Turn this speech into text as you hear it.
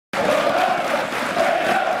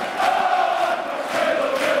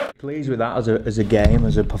Pleased with that as a game,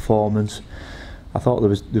 as a performance. I thought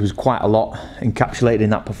there was quite a lot encapsulated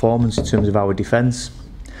in that performance in terms of our defence.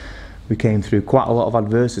 We came through quite a lot of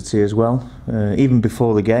adversity as well. Even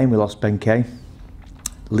before the game, we lost Ben Kay,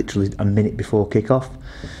 literally a minute before kick-off,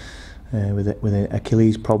 with an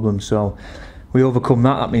Achilles problem. So we overcome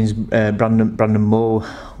that. That means Brandon Moore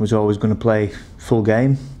was always going to play full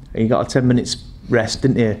game. He got a 10 minutes rest,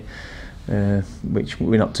 didn't he? Which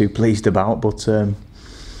we're not too pleased about, but.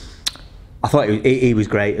 I thought he was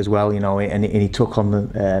great as well, you know, and he took on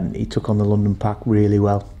the London pack really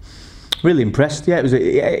well. Really impressed. Yeah,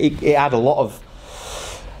 it had a lot of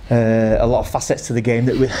facets to the game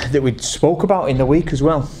that we spoke about in the week as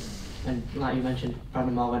well. And like you mentioned,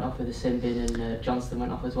 Brandon Moore went off with a sin bin and Johnston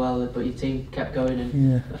went off as well, but your team kept going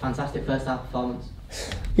and a fantastic first half performance.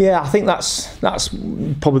 Yeah, I think that's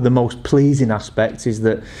probably the most pleasing aspect, is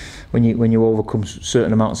that when you overcome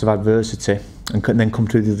certain amounts of adversity and then come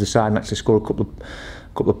through the other side and actually score a couple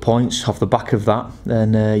of points off the back of that,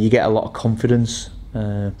 then you get a lot of confidence.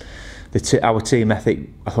 Our team ethic,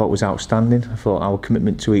 I thought, was outstanding. I thought our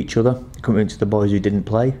commitment to each other, the commitment to the boys who didn't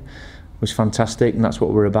play, was fantastic, and that's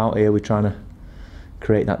what we're about here. We're trying to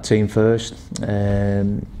create that team first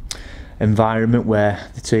environment where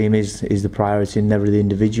the team is the priority and never the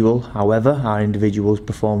individual. However, our individuals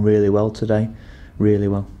performed really well today, really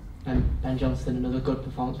well. And Ben Johnston, another good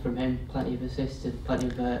performance from him, plenty of assists and plenty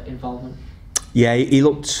of involvement. Yeah, he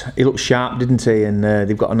looked sharp, didn't he? And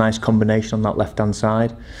they've got a nice combination on that left-hand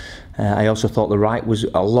side. I also thought the right was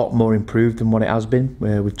a lot more improved than what it has been,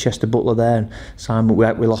 with Chester Butler there, and Simon.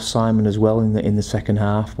 We lost Simon as well in the second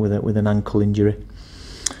half with an ankle injury.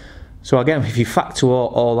 So again, if you factor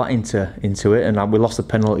all that into it, and we lost the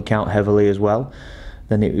penalty count heavily as well,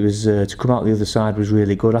 then it was to come out the other side was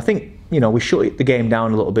really good. I think, you know, we shut the game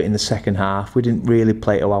down a little bit in the second half. We didn't really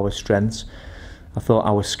play to our strengths. I thought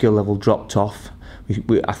our skill level dropped off.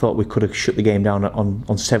 I thought we could have shut the game down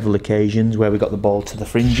on several occasions where we got the ball to the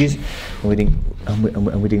fringes and we didn't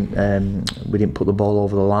put the ball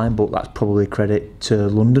over the line. But that's probably credit to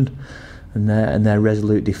London and their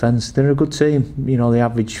resolute defence. They're a good team. You know, they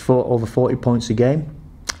average over 40 points a game,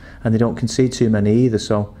 and they don't concede too many either.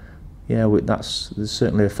 So yeah, there's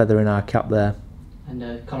certainly a feather in our cap there. And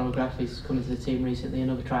Conor McGrath's come into the team recently,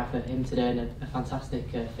 another try for him today, and a fantastic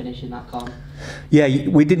finish in that corner. Yeah,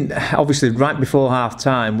 we didn't, obviously right before half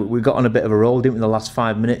time, we got on a bit of a roll, didn't we, the last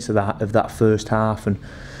 5 minutes of that first half, and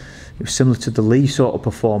it was similar to the Lee sort of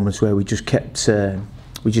performance where we just kept our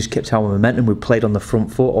momentum. We played on the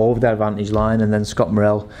front foot over the advantage line, and then Scott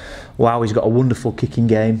Morrell, wow, he's got a wonderful kicking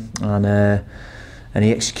game, and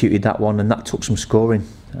he executed that one, and that took some scoring.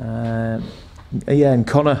 Yeah, and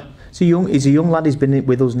Conor, he's a young lad. He's been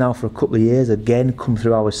with us now for a couple of years. Again, come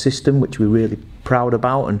through our system, which we're really proud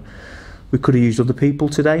about. And we could have used other people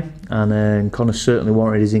today. And Conor certainly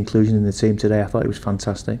warranted his inclusion in the team today. I thought it was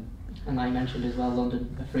fantastic. And like you mentioned as well,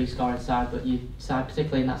 London, a free scoring side, but you side,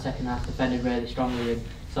 particularly in that second half, defended really strongly and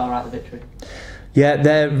saw out the victory. Yeah,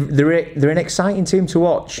 they're an exciting team to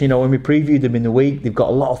watch. You know, when we previewed them in the week, they've got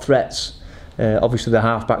a lot of threats. Obviously, the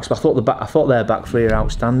half-backs, but I thought their back three are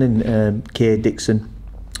outstanding. Kay Dixon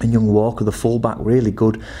and Young Walker, the full-back, really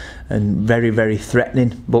good and very, very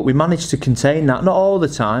threatening. But we managed to contain that. Not all the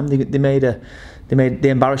time. They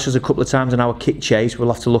embarrassed us a couple of times on our kick chase.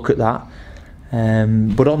 We'll have to look at that.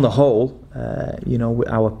 But on the whole, you know,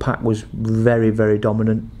 our pack was very, very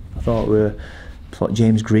dominant. I thought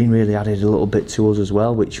James Green really added a little bit to us as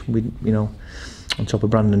well, which we, you know, on top of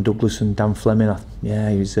Brandon Douglas and Dan Fleming, yeah,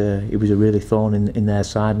 he was a really thorn in their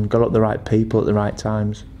side and got up the right people at the right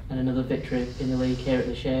times. And another victory in the league here at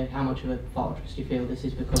the Shea. How much of a fortress do you feel this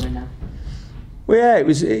is becoming now? Well, yeah, it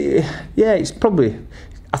was. Yeah, it's probably.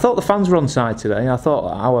 I thought the fans were on side today. I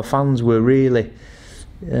thought our fans were really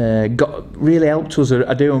really helped us.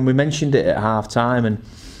 I do, and we mentioned it at half time. And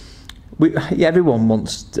everyone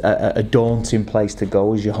wants a daunting place to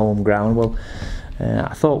go as your home ground. Well,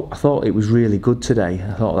 I thought it was really good today.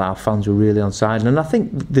 I thought our fans were really on side, and I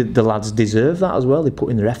think the lads deserve that as well. They put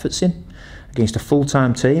in their efforts in against a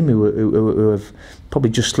full-time team who have probably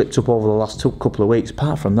just slipped up over the last couple of weeks.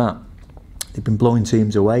 Apart from that, they've been blowing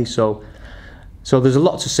teams away. So there's a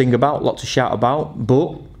lot to sing about, a lot to shout about.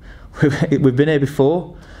 But we've been here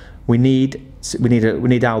before. We need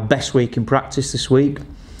our best week in practice this week,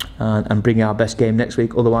 and bring our best game next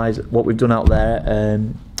week. Otherwise, what we've done out there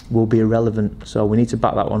will be irrelevant. So we need to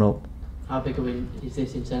back that one up. How big a win is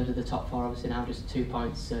this in terms of the top four? Obviously now just 2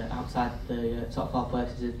 points outside the top four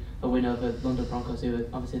places. A win over London Broncos, who were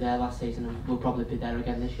obviously there last season and will probably be there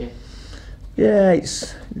again this year. Yeah,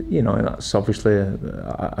 it's, you know, that's obviously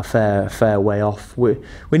a fair way off. We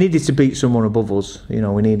needed to beat someone above us. You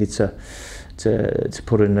know, we needed to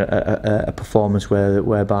put in a performance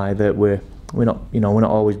whereby that we're not, you know, we're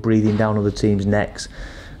not always breathing down other teams' necks,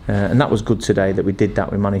 and that was good today that we did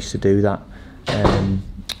that. We managed to do that.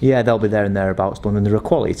 Yeah, they'll be there and thereabouts, London. They're a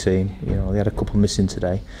quality team. You know, they had a couple missing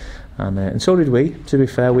today, and so did we. To be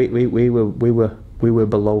fair, we were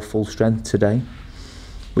below full strength today,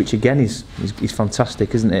 which again is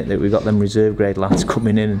fantastic, isn't it? That we've got them reserve grade lads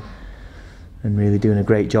coming in and really doing a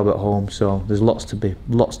great job at home. So there's lots to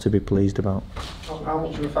be pleased about. How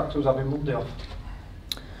much of a factor was having Monday off?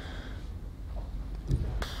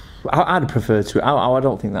 I'd prefer to. I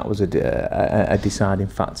don't think that was a deciding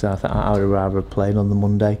factor. I would have rather played on the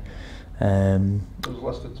Monday.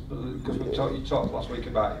 Because you talked last week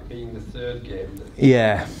about it being the third game.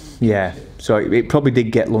 Yeah. So it probably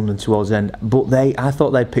did get London towards the end, but I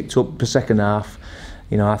thought they picked up the second half.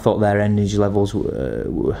 You know, I thought their energy levels,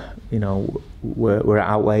 were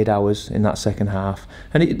outweighed ours in that second half,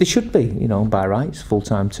 and they should be. You know, by rights,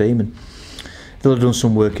 full-time team, and they'll have done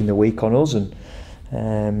some work in the week on us, and.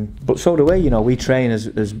 But so do we. You know, we train as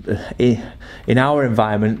in our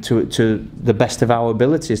environment to the best of our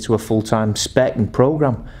abilities, to a full-time spec and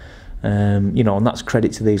programme. You know, and that's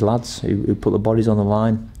credit to these lads who put the bodies on the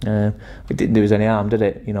line. It didn't do us any harm, did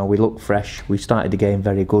it? You know, we looked fresh. We started the game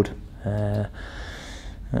very good, and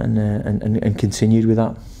continued with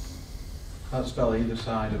that. That spell either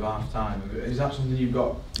side of half time, is that something you've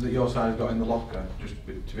got, that your side has got in the locker, just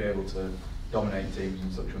to be able to dominate teams in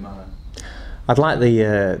such a manner? I'd like the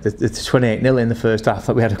 28-0 in the first half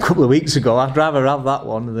that we had a couple of weeks ago. I'd rather have that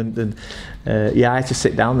one than I had to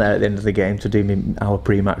sit down there at the end of the game to do our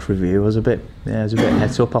pre-match review. I was a bit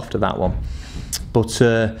heads up after that one, but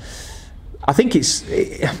I think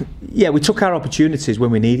we took our opportunities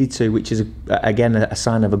when we needed to, which is again a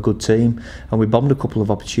sign of a good team, and we bombed a couple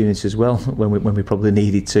of opportunities as well when we probably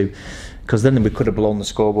needed to, because then we could have blown the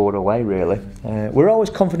scoreboard away. Really, we're always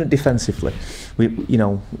confident defensively. You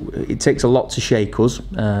know, it takes a lot to shake us,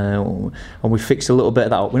 and we fixed a little bit of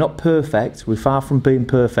that up. We're not perfect. We're far from being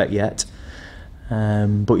perfect yet.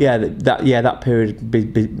 But that period,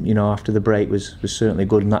 you know, after the break was certainly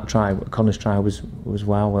good, and that try, Connor's try, was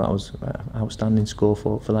wow. That was an outstanding score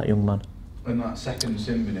for that young man. And that second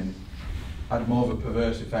sin binning had more of a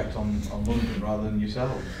perverse effect on London rather than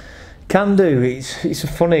yourself. Can do. It's a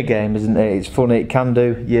funny game, isn't it? It's funny. It can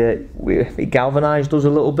do. Yeah, it galvanised us a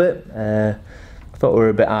little bit. I thought we were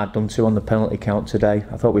a bit hard done to on the penalty count today.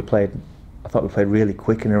 I thought we played really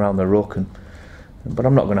quick and around the ruck, but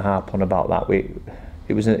I'm not going to harp on about that.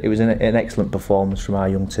 It was an excellent performance from our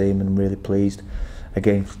young team, and I'm really pleased.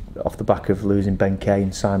 Again, off the back of losing Ben Kay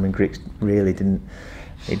and Simon Griggs, didn't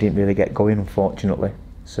really get going, unfortunately.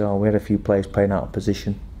 So we had a few players playing out of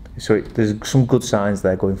position. So there's some good signs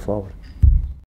there going forward.